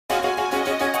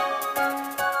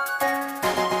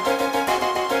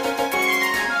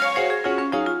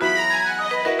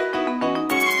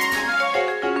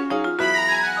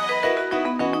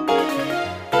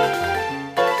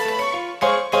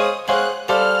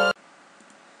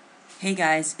Hey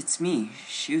guys, it's me,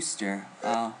 Schuster.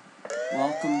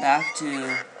 Welcome back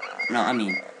to... what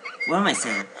am I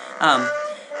saying?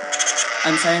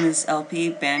 I'm starting this LP,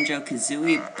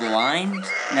 Banjo-Kazooie Blind.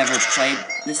 Never played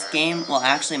this game. Well,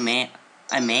 actually,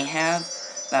 I may have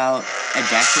about a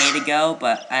decade ago,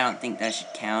 but I don't think that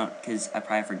should count, because I've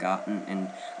probably forgotten,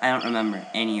 and I don't remember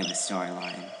any of the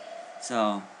storyline.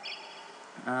 So,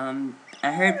 I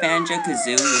heard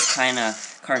Banjo-Kazooie was kind of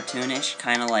cartoonish,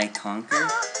 kind of like Conker,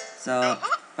 so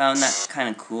found that kind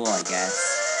of cool, I guess.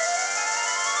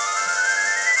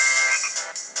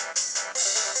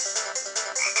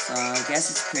 So I guess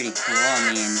it's pretty cool.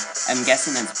 I mean, I'm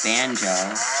guessing that's Banjo.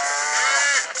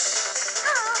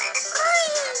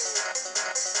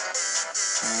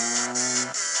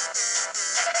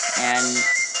 And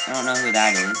I don't know who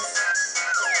that is.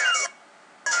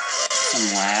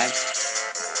 Some lag.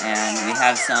 And we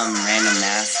have some random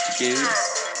masked dude.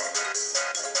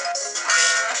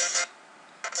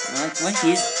 Like,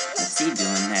 what's he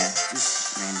doing there?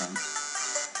 Just random.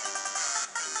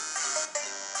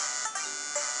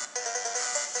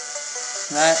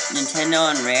 But Nintendo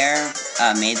and Rare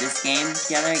made this game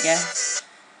together, I guess.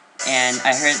 And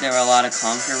I heard there were a lot of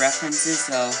Conker references,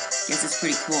 so I guess it's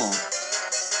pretty cool.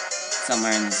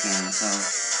 Somewhere in this game, so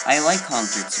I like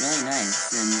Conker, it's really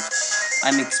nice, and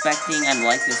I'm expecting I'd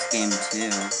like this game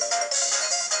too.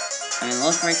 I mean,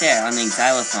 look right there on the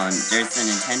xylophone, there's the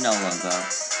Nintendo logo.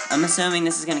 I'm assuming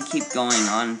this is gonna keep going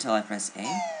on until I press A,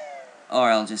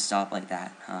 or I'll just stop like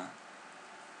that, huh?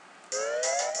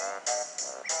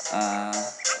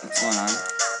 What's going on?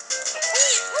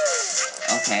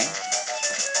 Okay.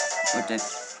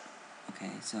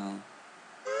 Okay, so...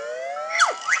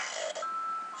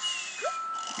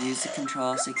 use the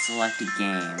control stick, select a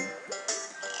game.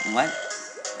 What?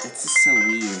 That's just so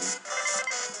weird.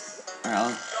 Alright,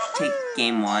 I'll take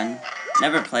game 1.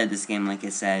 Never played this game, like I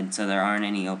said, so there aren't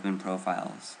any open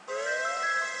profiles.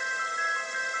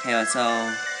 Okay,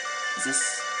 so... is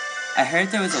this... I heard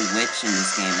there was a witch in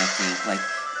this game, I think. Like,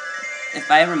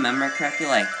 if I remember correctly,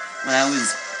 like, when I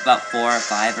was about 4 or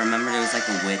 5, I remember there was, like,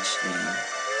 a witch thing.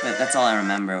 But that's all I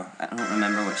remember. I don't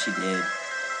remember what she did.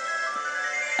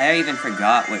 I even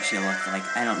forgot what she looked like.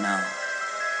 I don't know.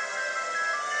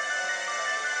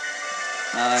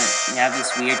 You have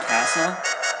this weird castle.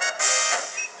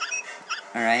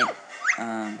 Alright.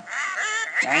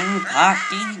 Dang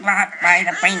party lot by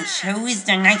the bench. Who is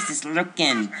the nicest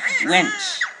looking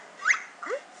wench?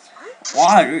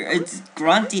 What? It's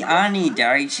Grunty Annie,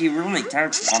 Daddy. She really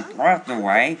takes my breath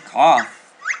away. Cough.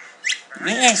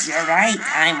 Yes, you're right.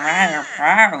 I'm rather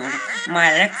proud.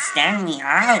 My looks stand me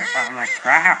out from the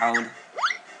crowd.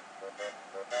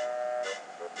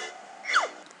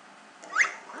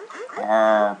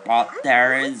 But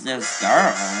there is this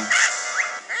girl.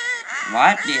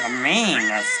 What do you mean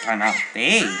this cannot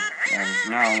be? There's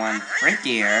no one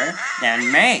prettier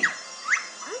than me.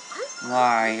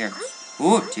 Why, it's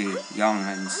Hooty, young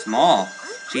and small.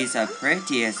 She's the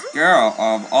prettiest girl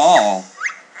of all.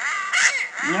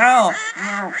 No,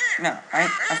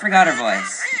 I forgot her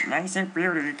voice. Nicer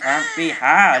beauty can't be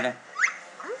had.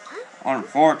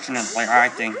 Unfortunately, I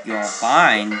think you'll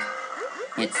find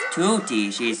it's Tooty.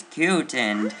 She's cute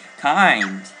and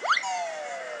kind.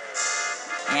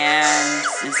 And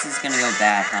this is gonna go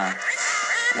bad, huh?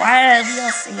 Well,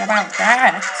 we'll see about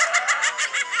that.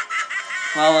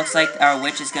 Well, looks like our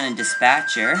witch is gonna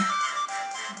dispatch her.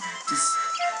 Just,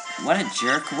 what a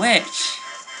jerk witch.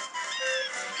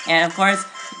 And of course,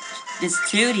 this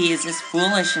Tooty is just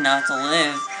foolish enough to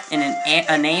live in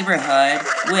a neighborhood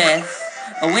with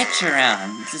a witch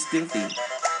around. It's just goofy.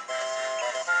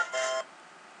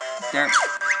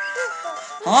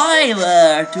 Hi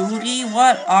there, Tooty.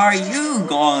 What are you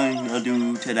going to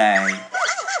do today?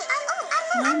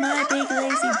 When my big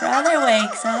lazy brother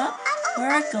wakes up,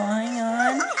 we're going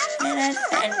on an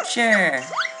adventure.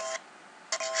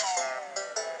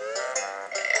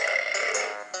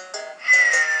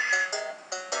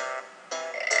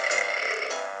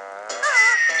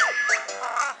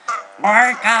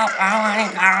 Wake up, I want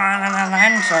to go on an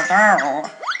adventure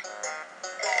too.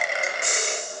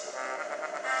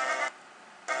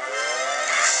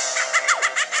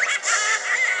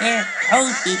 Here,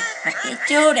 Toasty, you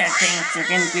do the things you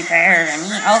can be fair to me,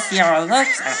 else your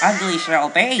looks and ugly shall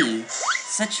be.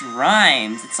 Such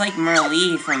rhymes. It's like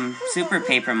Merlee from Super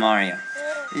Paper Mario.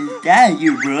 Is that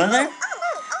your brother?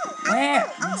 Where,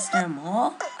 Mr.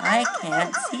 Mole? I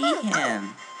can't see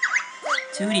him.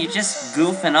 Tooty, you're just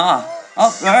goofing off.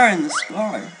 Up there in the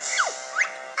sky.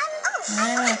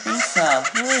 I don't think so.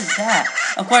 Who is that?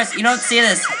 Of course, you don't see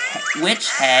this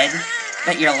witch head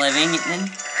that you're living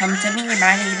in. Come to me,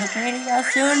 my little pretty. You'll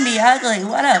soon be ugly.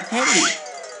 What a pity.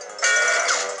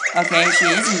 Okay, she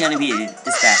isn't gonna be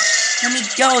this bad. Let me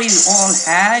go, you old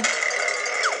hag.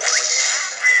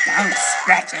 Don't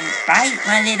scratch and bite,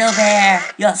 my little bear.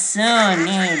 You'll soon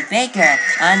need bigger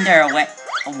underwear.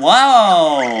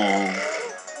 Whoa!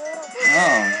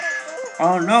 Oh.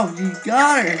 Oh no, he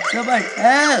got her. Somebody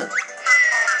help.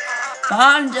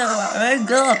 Banjo, wake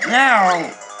up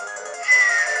now.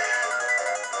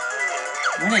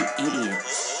 What an idiot.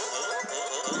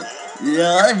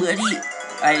 What do you...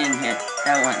 I didn't hit.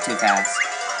 That went too fast.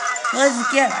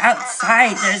 Let's get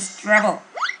outside. There's trouble.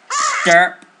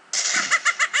 Derp.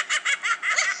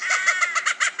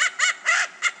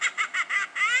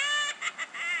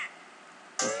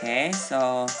 Okay,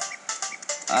 so...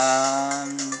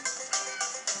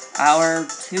 Our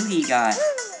Tootie guy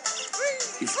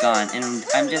is gone, and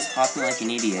I'm just hopping like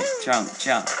an idiot. Jump,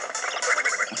 jump.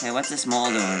 Okay, what's this mole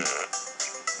doing?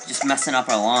 Just messing up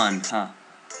our lawn, huh?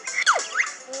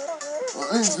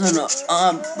 Listen,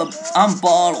 I'm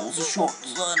Bottles, a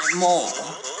short-sighted mole.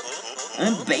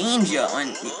 I'm Banjo,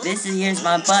 and here's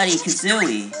my buddy,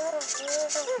 Kazooie.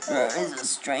 There is a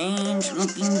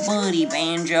strange-looking buddy,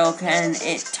 Banjo. Can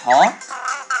it talk?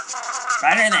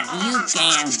 Better than you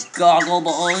can, Goggle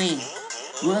Boy.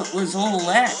 What was all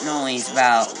that noise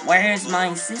about? Where's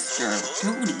my sister,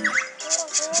 Tootie?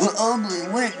 The ugly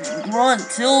witch grunt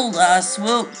Tilda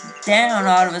swooped down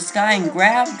out of the sky and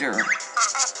grabbed her.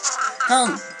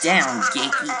 Calm down,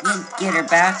 Jakey. We'll get her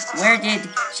back. Where did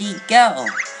she go?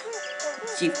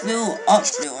 She flew up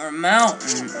to her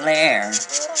mountain lair.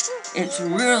 It's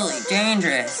really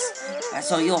dangerous,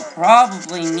 so you'll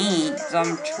probably need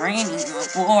some training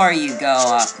before you go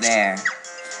up there.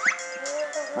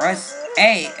 Press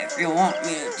A if you want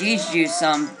me to teach you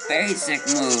some basic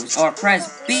moves, or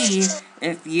press B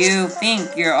if you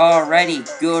think you're already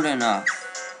good enough.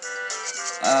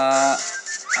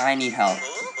 I need help.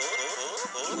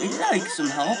 We'd like some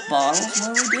help, Bottles.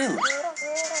 What do we do?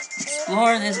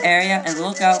 Explore this area and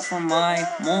look out for my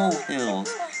molehills.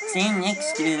 Stay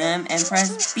next to them and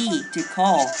press B to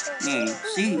call me.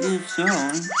 See you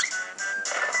soon.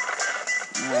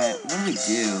 Alright, what do we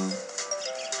do?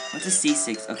 What's a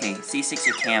C6? Okay, C6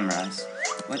 are cameras.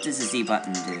 What does the Z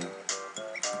button do?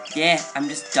 Yeah, I'm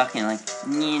just ducking like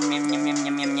nyam, nyam, nyam, nyam,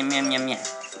 nyam, nyam, nyam, nyam, nyam.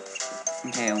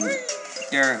 Okay,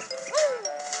 there.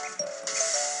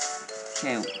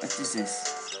 Okay, what is this?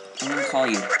 I'm gonna call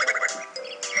you.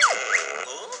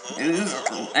 Is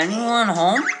anyone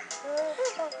home?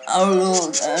 Oh,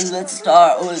 look, and let's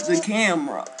start with the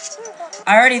camera.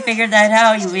 I already figured that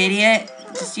out, you idiot.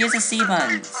 Just use the C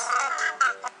buttons.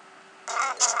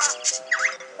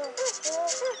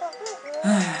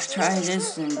 Try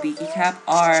this and beaky cap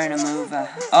R and a move.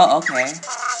 Oh, okay.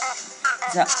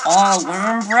 Is that all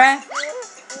worm breath?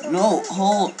 No,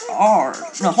 hold R.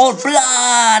 No, hold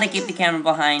blah to keep the camera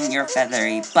behind your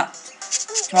feathery butt.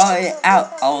 Try it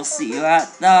out. I'll see you at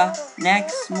the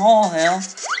next molehill.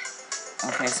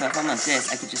 Okay, so if I'm like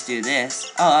this, I could just do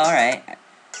this. Oh, alright.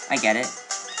 I get it.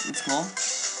 It's cool.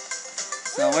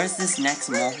 So where's this next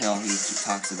molehill he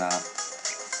talks about?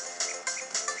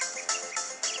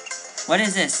 What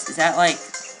is this? Is that like...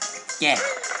 Yeah.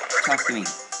 Talk to me.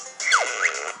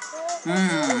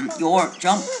 Your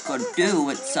jump could do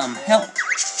with some help.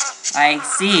 I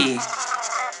see.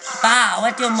 Bah,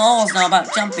 what do moles know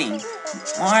about jumping?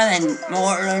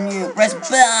 More than you. Press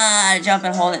bah to jump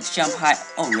and hold it to jump high.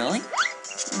 Oh, really? I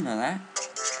didn't know that.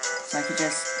 So I could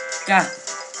just jump.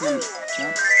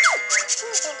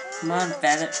 Come on,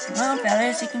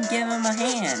 Feathers, you can give him a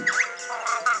hand.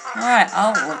 Alright,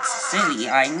 oh, look silly,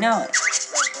 I know it.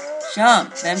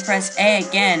 Jump, then press A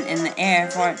again in the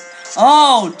air for it.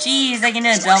 Oh, geez, I can do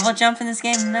a double jump in this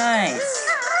game? Nice.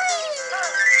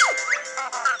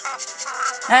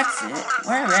 That's it,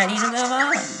 we're ready to move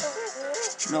on.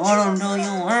 Not until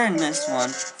you learn this one.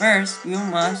 First, you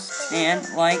must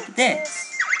stand like this.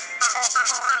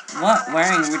 What,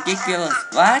 wearing ridiculous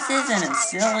glasses and a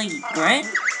silly grin?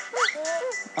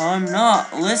 I'm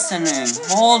not listening.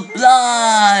 Hold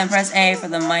blah and press A for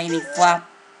the mighty flap,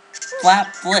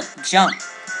 flip, jump.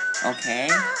 Okay.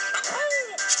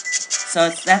 So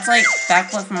that's like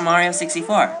backflip from Mario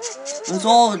 64. Those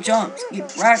all the jumps. Keep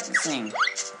practicing.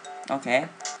 Okay.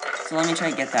 So let me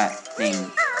try to get that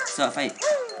thing. So if I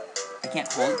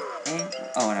can't hold A?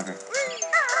 Oh, whatever.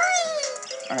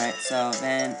 Alright, so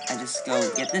then I just go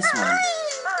get this one.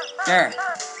 Sure.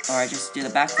 Or I just do the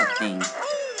backflip thing.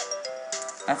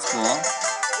 That's cool.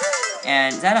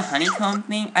 And is that a honeycomb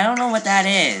thing? I don't know what that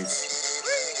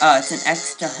is. Oh, it's an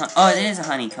extra oh, it is a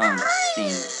honeycomb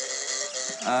thing.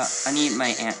 I need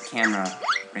my camera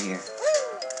right here.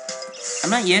 I'm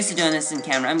not used to doing this in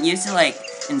camera. I'm used to, like,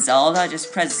 in Zelda,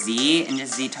 just press Z and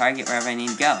just Z target wherever I need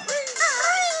to go.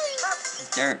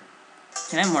 Dirt.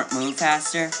 Can I move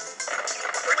faster?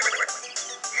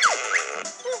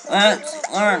 Let's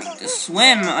learn to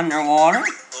swim underwater.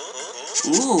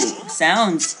 Ooh,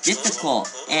 sounds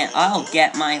difficult, and I'll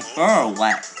get my fur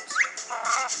wet.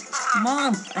 Come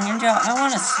on, Banjo, I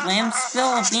want to swim.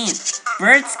 Spill a bean.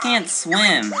 Birds can't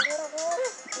swim.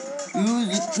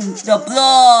 Use the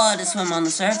blood to swim on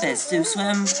the surface. To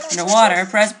swim underwater,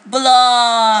 press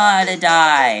blood to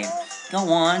dive. Go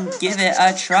on, give it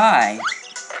a try.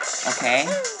 Okay.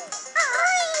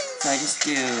 So I just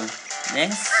do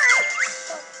this.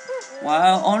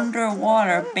 While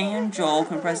underwater, Banjo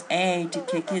can press A to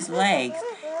kick his legs.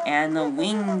 And the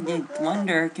winged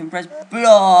wonder can press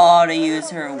blood to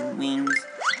use her wings.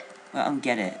 Well, I don't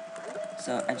get it.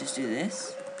 So I just do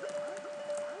this.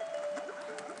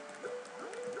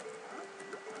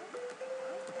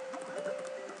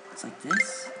 It's like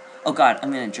this. Oh god,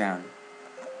 I'm gonna drown.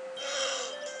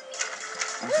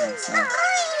 Okay, so...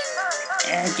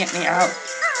 get me out!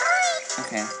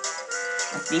 Okay.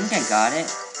 I think I got it.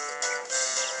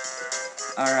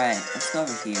 Alright, let's go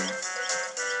over here.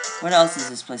 What else does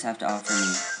this place have to offer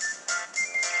me?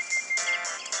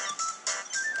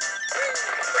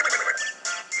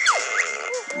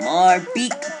 More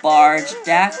beak barge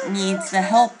that needs the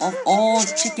help of old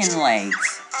chicken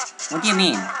legs. What do you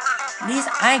mean? At least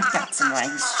I got some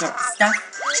legs, short stuff.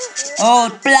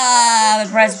 Old blah!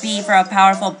 Press B for a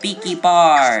powerful beaky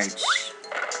barge.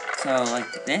 So,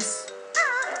 like this?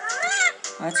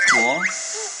 Oh, that's cool.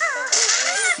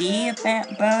 See,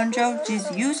 Banjo, she's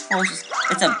useful.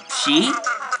 It's a she?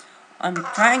 I'm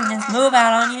trying this move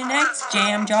out on you next,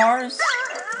 jam jars.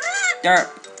 Derp.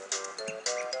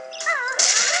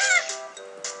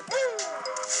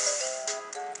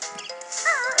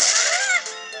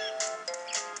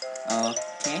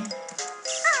 Okay.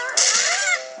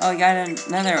 Oh, we got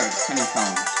another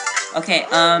honeycomb. Okay,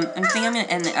 I think I'm gonna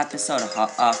end the episode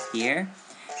off here.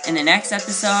 In the next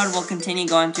episode, we'll continue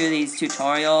going through these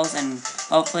tutorials, and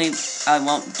hopefully I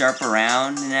won't derp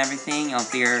around and everything. I'll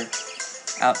figure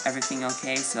out everything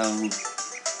okay, so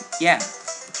yeah.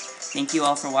 Thank you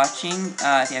all for watching.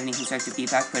 If you have any constructive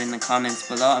feedback, put it in the comments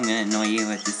below. I'm gonna annoy you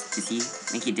with this dizzy,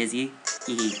 make you dizzy.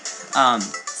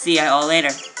 See ya all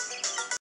later.